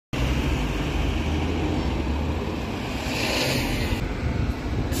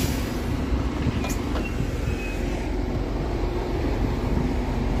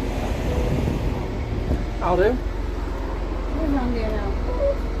I'll do. Who's on there now?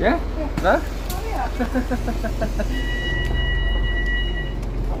 Yeah? Yeah. No? Oh yeah.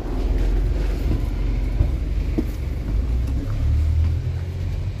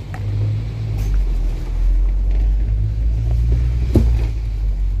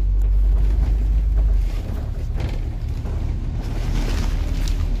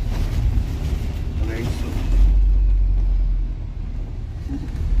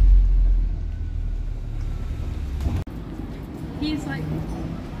 He's like,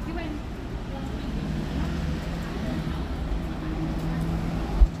 you went.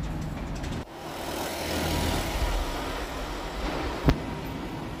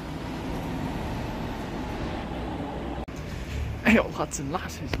 Hey up lads and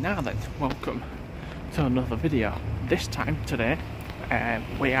lasses, now then, welcome to another video. This time, today,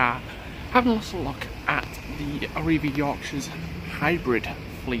 we are having a little look at the Arriva Yorkshire's hybrid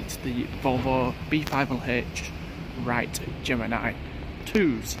fleet, the Volvo B5LH Right Gemini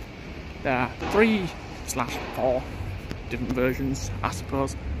 2s. There are 3/4 different versions, I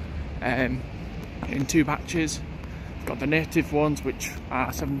suppose, in 2 batches. We've got the native ones, which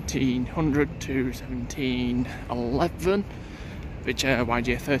are 1700 to 1711, which are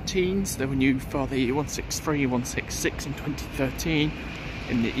YJ13s. They were new for the 163, 166 in 2013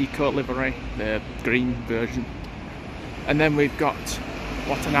 in the Eco livery, the green version. And then we've got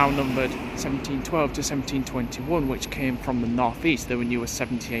what are now numbered 1712 to 1721, which came from the northeast. They were new as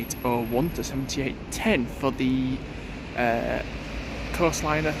 7801 to 7810 for the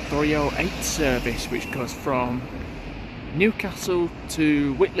Coastliner 308 service, which goes from Newcastle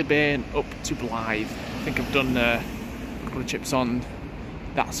to Whitley Bay and up to Blythe. I think I've done a couple of trips on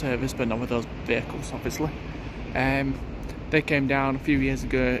that service, but not with those vehicles, obviously. They came down a few years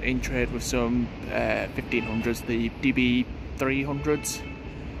ago in trade with some 1500s, the DB 300s.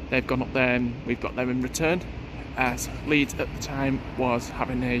 They've gone up there and we've got them in return, as Leeds at the time was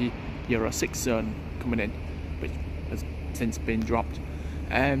having a Euro 6 zone coming in, which has since been dropped.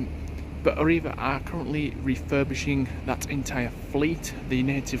 But Arriva are currently refurbishing that entire fleet, the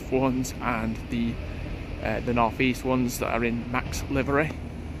native ones and the northeast ones that are in Max livery.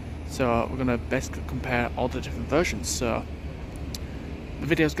 So we're going to basically compare all the different versions. So the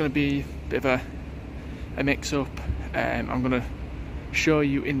video is going to be a bit of a mix-up. I'm going to show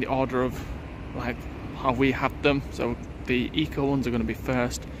you in the order of like how we have them. So the Eco ones are going to be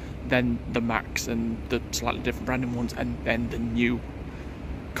first, then the Max and the slightly different branding ones, and then the new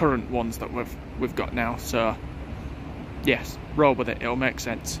current ones that we've got now. So yes, roll with it, it'll make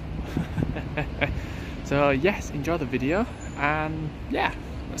sense. So yes, enjoy the video, and yeah,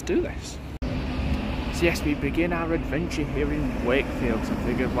 let's do this. So yes, we begin our adventure here in Wakefield, so I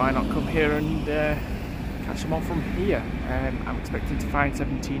figured why not come here and catch them all from here. I'm expecting to find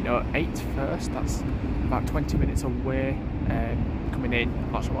 1708 first. That's about 20 minutes away coming in.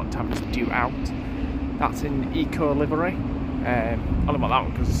 Not sure what time it's due out. That's in Eco livery. I don't want that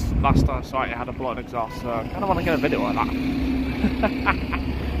one because last time I saw it had a blown exhaust, so I kind of want to get a video of that.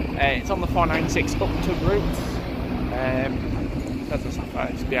 It's on the 496 up to route. There's a Sapphire,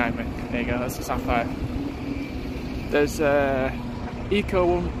 it's behind me. There you go, there's a Sapphire. There's Eco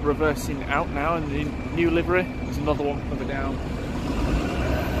one reversing out now in the new livery. There's another one further down.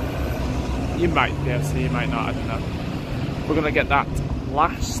 You might be able to see, you might not, I don't know. We're going to get that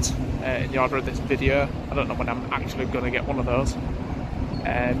last in the order of this video. I don't know when I'm actually going to get one of those.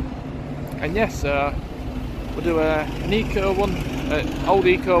 And yes, we'll do an Eco one, old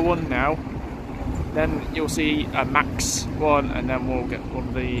Eco one now. Then you'll see a Max one, and then we'll get one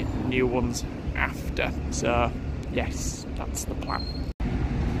of the new ones after. So yes, that's the plan.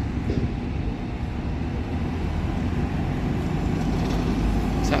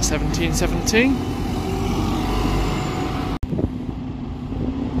 Is that 1717?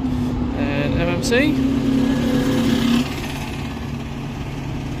 And MMC.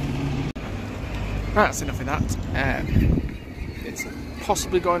 That's enough of that. It's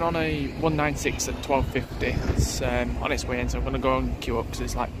possibly going on a 196 at 12:50. It's on its way in, so I'm going to go and queue up because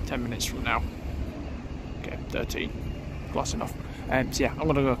it's like 10 minutes from now. Okay, 13. Close enough. So yeah, I'm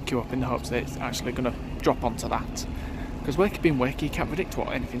going to go queue up in the hopes that it's actually going to drop onto that. Because wakey being wakey, you can't predict what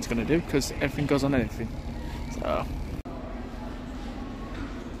anything's going to do because everything goes on anything. So.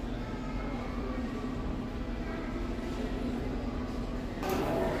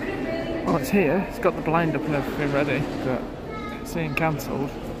 Well, it's here. It's got the blind up and everything ready, but it's saying cancelled.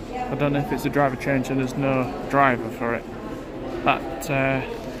 I don't know if it's a driver change and there's no driver for it. That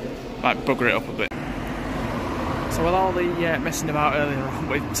might bugger it up a bit. So with all the messing about earlier on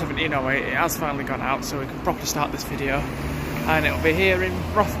with 1708, it has finally gone out, so we can properly start this video. And it'll be here in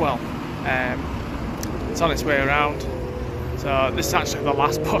Rothwell. It's on its way around. So this is actually the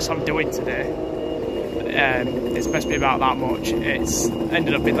last bus I'm doing today. It's supposed to be about that much. It's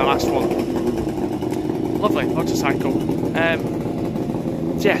ended up being the last one. Lovely motorcycle.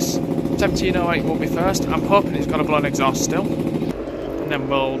 Yes, 1708 will be first. I'm hoping it's got a blown exhaust still. And then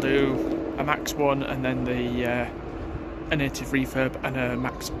we'll do a Max 1 and then a native refurb and a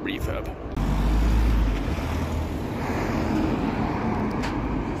Max refurb.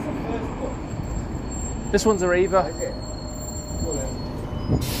 This one's Arriva.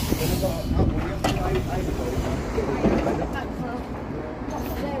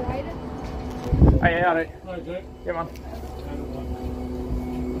 Hey, alright. Yeah, man.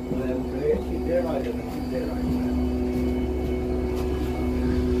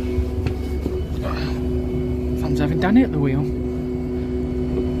 Fans having Danny at the wheel.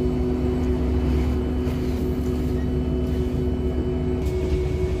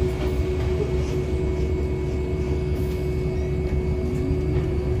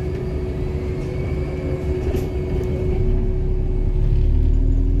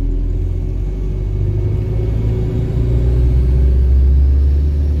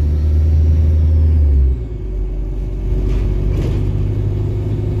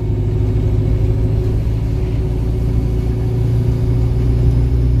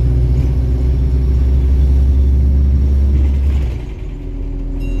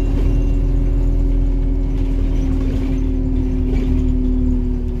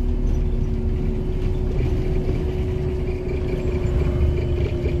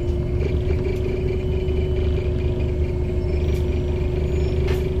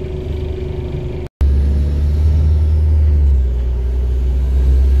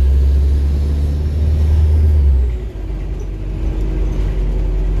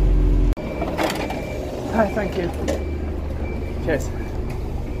 Hi, thank you. Cheers.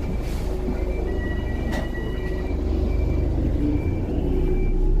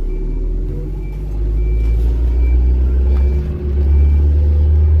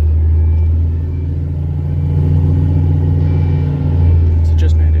 So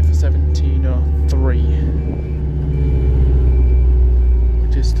just made it for 1703,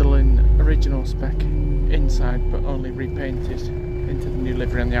 which is still in original spec inside, but only repainted into the new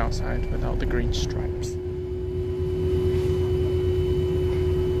livery on the outside without the green stripes.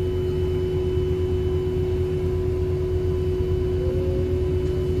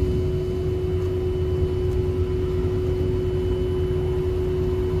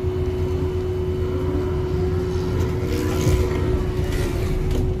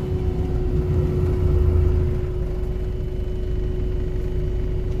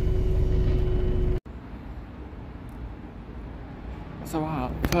 So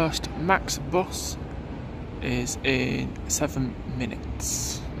our first Max bus is in 7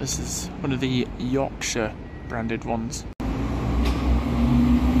 minutes. This is one of the Yorkshire branded ones.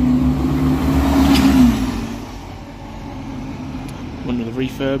 One of the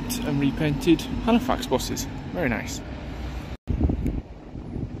refurbed and repainted Halifax buses. Very nice.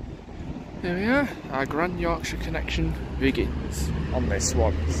 There we are, our Grand Yorkshire connection begins on this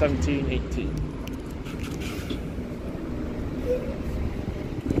one, 1718.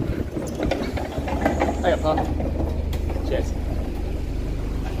 Hey up, pal. Cheers.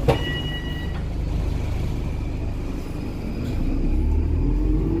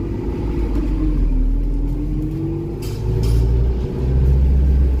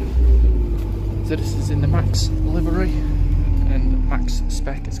 So this is in the Max livery and Max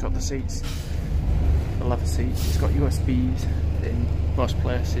spec. It's got the seats, the leather seats. It's got USBs in most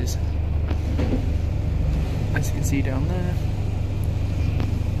places, as you can see down there.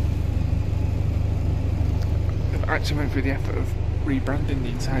 Actually went through the effort of rebranding the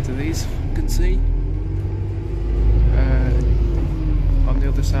insides of these, you can see. On the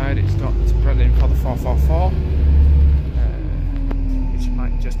other side it's got branding for the 444, which you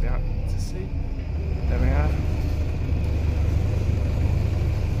might just be able to see. There we are.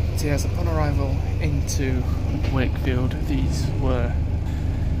 So yes, upon arrival into Wakefield, these were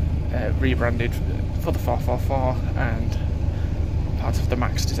rebranded for the 444 and part of the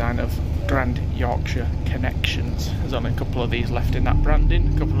Max design of Grand Yorkshire Connections. There's only a couple of these left in that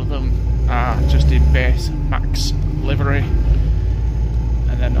branding. A couple of them are just in base Max livery,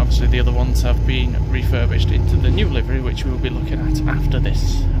 and then obviously the other ones have been refurbished into the new livery, which we will be looking at after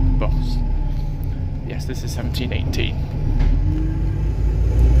this bus. Yes, this is 1718.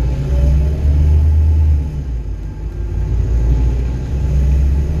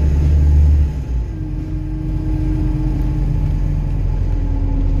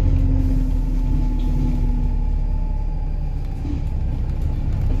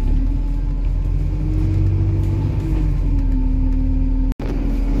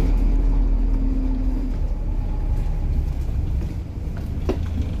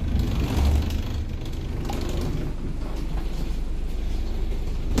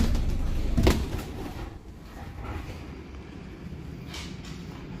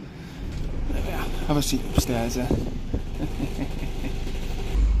 Have a seat upstairs, eh?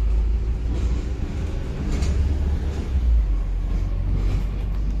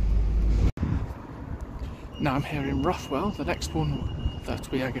 Now I'm here in Rothwell. The next one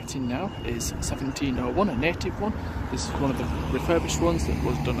that we are getting now is 1701, a native one. This is one of the refurbished ones that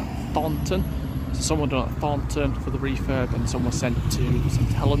was done at Thornton. So someone done at Thornton for the refurb, and some was sent to St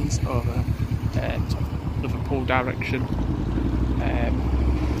Helens over Liverpool direction.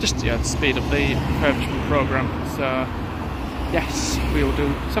 Just to speed up the refurbishment programme. So yes, we will do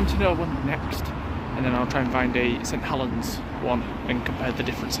 1701 next, and then I'll try and find a St Helens one and compare the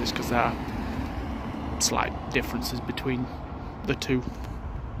differences, because there are slight differences between the two.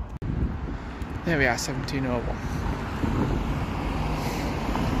 There we are, 1701.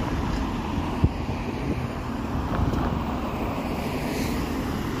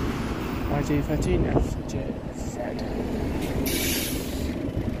 YG13 FJZ.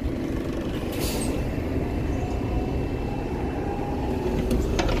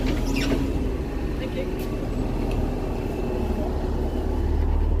 Thank you.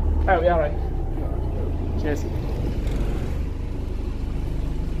 Oh, yeah, right. Cheers. So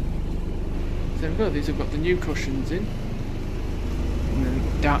there we go, these have got the new cushions in the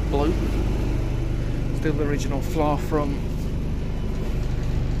dark blue. Still the original floor from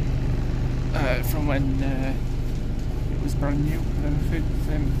when it was brand new.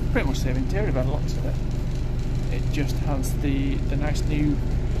 Pretty much same interior by the looks of it. It just has the nice new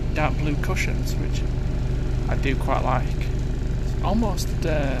dark blue cushions, which I do quite like. It's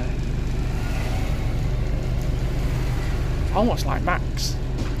almost like Max,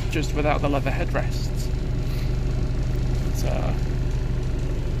 just without the leather headrests. So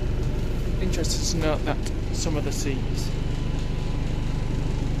interested to note that some of the seats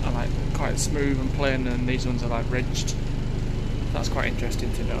are like quite smooth and plain, and these ones are like ridged. That's quite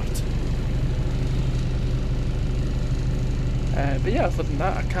interesting to note. But yeah, other than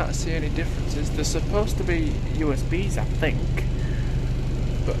that, I can't see any differences. There's supposed to be USBs, I think,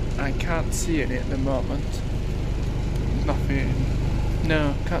 but I can't see any at the moment. Nothing.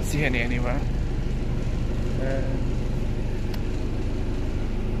 No, can't see any anywhere.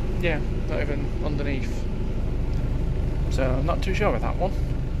 Yeah, not even underneath. So I'm not too sure with that one.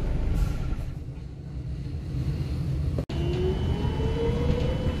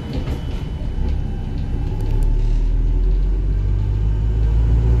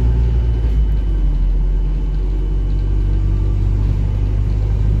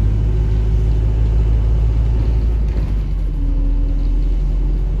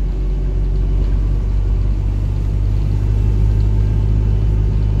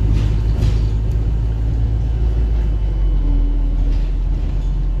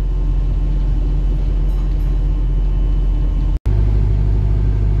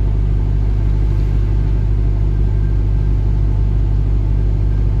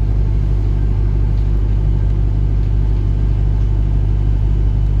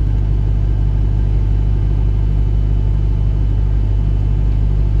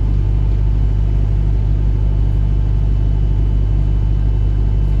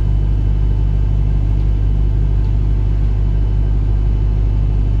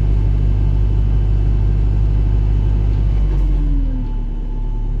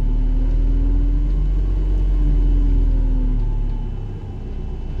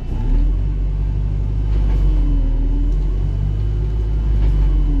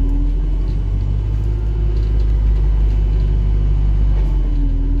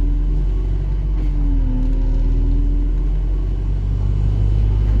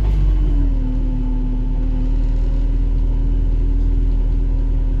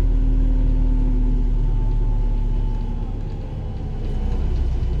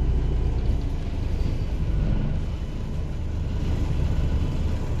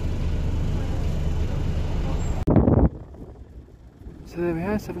 So there we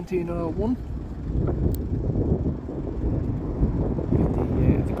are, 1701.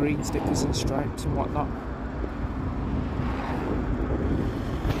 With the green stickers and stripes and whatnot.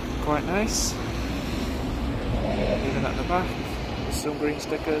 Quite nice. Even at the back, there's some green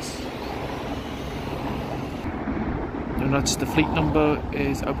stickers. You'll notice the fleet number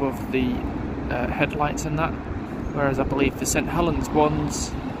is above the headlights and that, whereas I believe the St Helens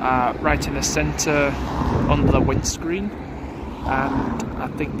ones are right in the centre under the windscreen. And I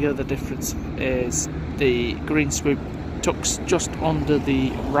think the other difference is the green swoop tucks just under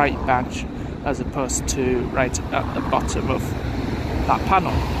the right badge, as opposed to right at the bottom of that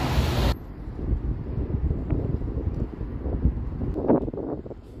panel.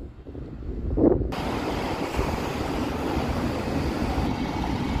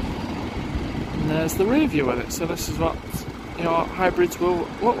 there's the rear view with it. So this is what your hybrids will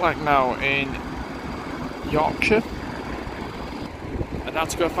look like now in Yorkshire. And now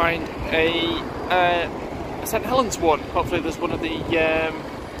to go find a St Helens one. Hopefully there's one of the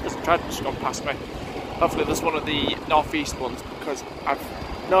there's a train just gone past me. Hopefully there's one of the northeast ones, because I've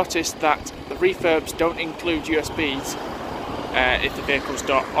noticed that the refurbs don't include USBs if the vehicles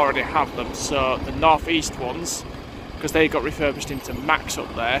don't already have them. So the northeast ones, because they got refurbished into Max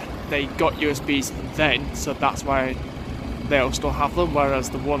up there, they got USBs then, so that's why they'll still have them,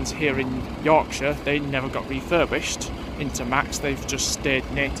 whereas the ones here in Yorkshire, they never got refurbished into Max, they've just stayed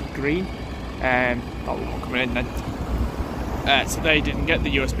native green. That one coming in then. So they didn't get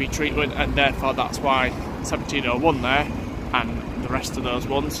the USB treatment, and therefore that's why 1701 there and the rest of those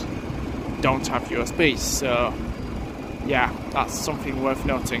ones don't have USBs. So yeah, that's something worth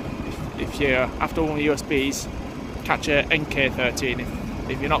noting. If you're after one of the USBs, catch a NK13.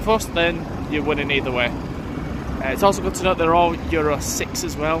 If you're not fussed, then you're winning either way. It's also good to note they're all Euro 6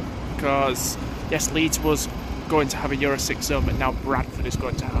 as well, because yes, Leeds was going to have a Euro 6 zone, but now Bradford is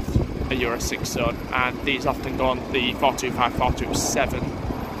going to have a Euro 6 zone, and these often go on the 425, 427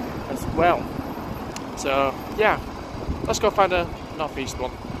 as well. So yeah, let's go find a northeast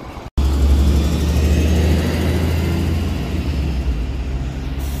one.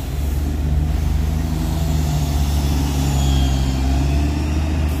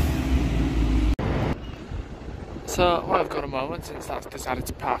 So while I've got a moment, since that's decided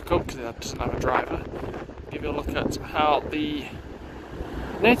to park up because it doesn't have a driver, give you a look at how the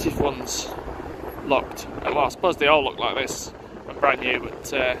native ones looked. Well, I suppose they all look like this when brand new,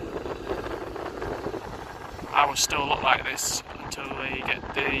 but ours still look like this until they get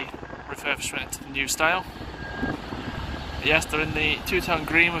the refurbishment into the new style. Yes, they're in the two-tone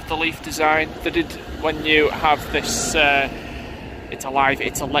green with the leaf design. They did, when you have this it's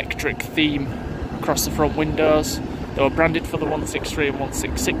electric theme across the front windows. They were branded for the 163 and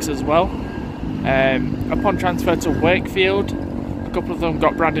 166 as well. Upon transfer to Wakefield, a couple of them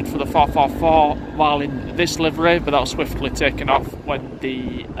got branded for the 444 while in this livery, but that was swiftly taken off when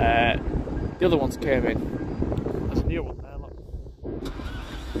the other ones came in. There's a new one there, look.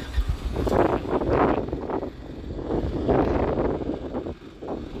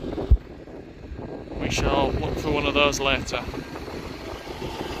 We shall look for one of those later.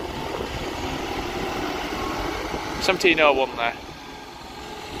 1701 there.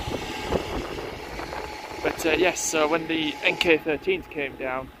 But yes, so when the NK13s came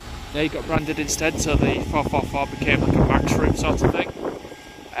down, they got branded instead, so the 444 became like a Max route sort of thing.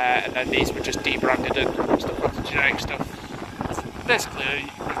 And then these were just debranded and stuff like the generic stuff. It's basically a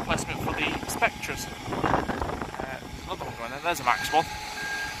replacement for the Spectras. There's another one going in, there's a Max one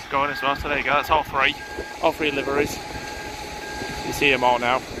going as well, so there you go, that's all three liveries. You see them all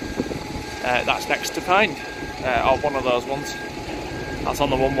now. That's next to find. Or one of those ones. That's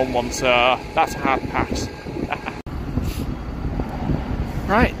on the 111, so that's a hard pass.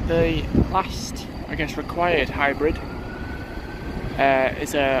 Right, the last, I guess, required hybrid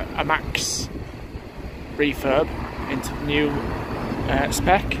is a Max refurb into the new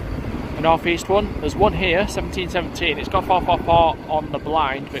spec, a northeast one. There's one here, 1717. It's got 444 on the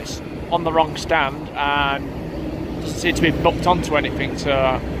blind, but it's on the wrong stand and doesn't seem to be booked onto anything,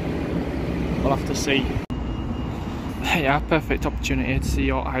 so we'll have to see. Yeah, perfect opportunity to see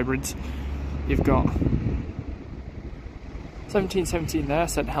your hybrids. You've got 1717 there,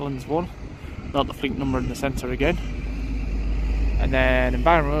 St Helens one, not the fleet number in the centre again. And then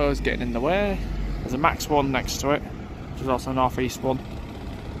Environment Row is getting in the way. There's a Max one next to it, which is also a northeast one.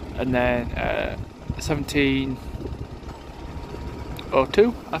 And then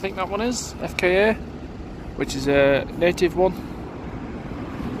 1702, I think that one is, FKA, which is a native one.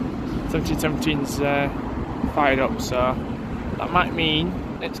 1717's fired up, so that might mean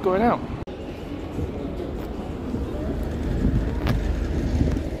it's going out.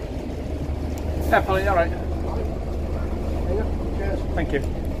 Yeah, Polly, alright. Thank you.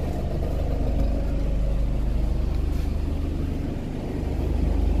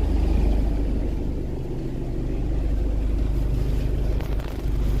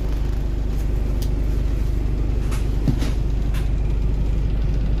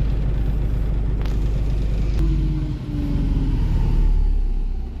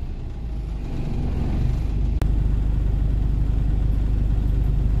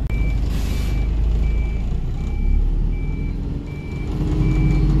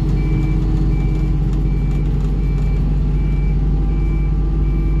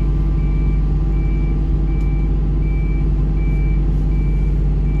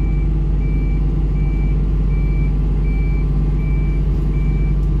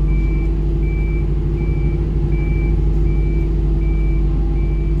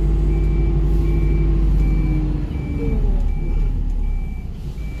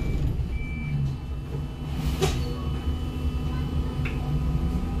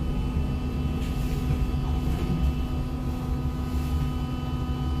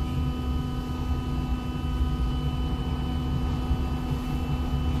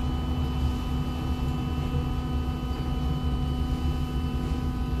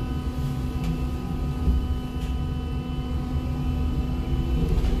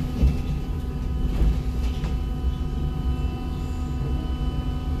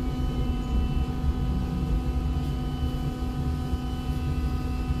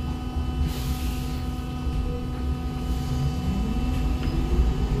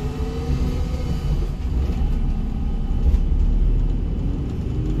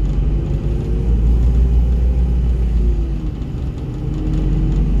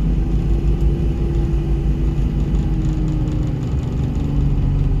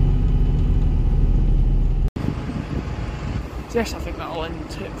 yes, I think that'll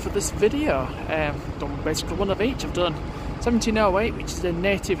end it for this video. Done basically one of each. I've done 1708, which is a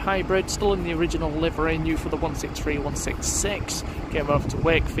native hybrid, still in the original livery, new for the 163, 166. Came over to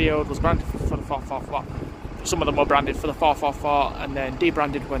Wakefield, was branded for the 444. Some of them were branded for the 444 and then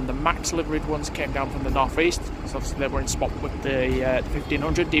debranded when the Max liveried ones came down from the northeast. So obviously they were in swap with the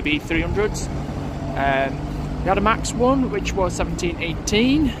 1500 DB300s. We had a Max one, which was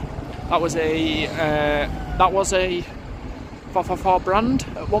 1718. That was a 444 brand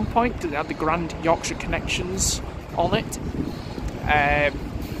at one point because it had the Grand Yorkshire connections on it. So I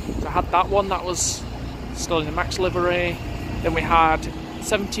had that one. That was still in the Max livery. Then we had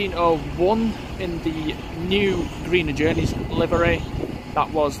 1701 in the new Greener Journeys livery.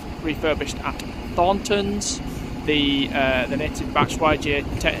 That was refurbished at Thornton's. The native batch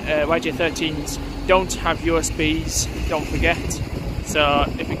YJ13s don't have USBs, don't forget. So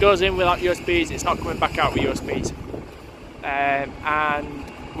if it goes in without USBs, it's not coming back out with USBs. And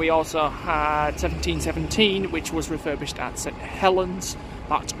we also had 1717, which was refurbished at St Helens.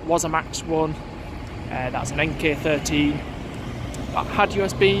 That was a Max one. That's an NK13. That had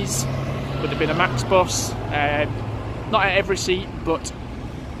USBs, would have been a Max bus. Not at every seat, but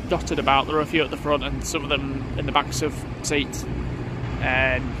dotted about. There were a few at the front and some of them in the backs of seats.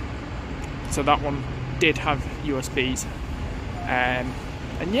 So that one did have USBs. And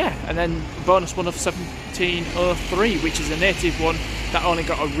yeah, and then bonus one of 1703, which is a native one that only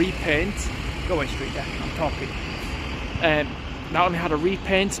got a repaint. Go away, street there, I'm talking. That only had a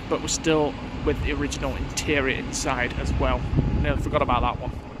repaint, but was still with the original interior inside as well. Nearly forgot about that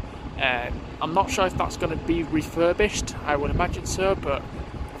one. I'm not sure if that's going to be refurbished. I would imagine so, but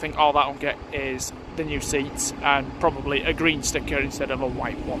I think all that will get is the new seats and probably a green sticker instead of a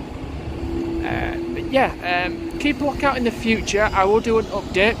white one. But yeah, keep a lookout in the future. I will do an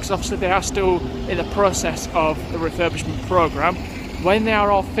update because obviously they are still in the process of the refurbishment programme. When they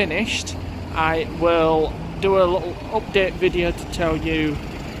are all finished, I will do a little update video to tell you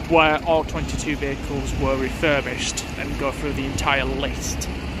where all 22 vehicles were refurbished and go through the entire list.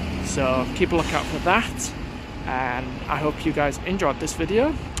 So keep a lookout for that, and I hope you guys enjoyed this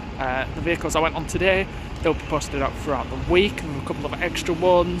video. The vehicles I went on today, they'll be posted up throughout the week, and a couple of extra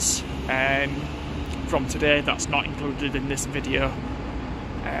ones from today that's not included in this video.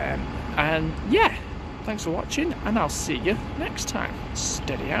 And yeah, thanks for watching, and I'll see you next time.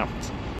 Steady out.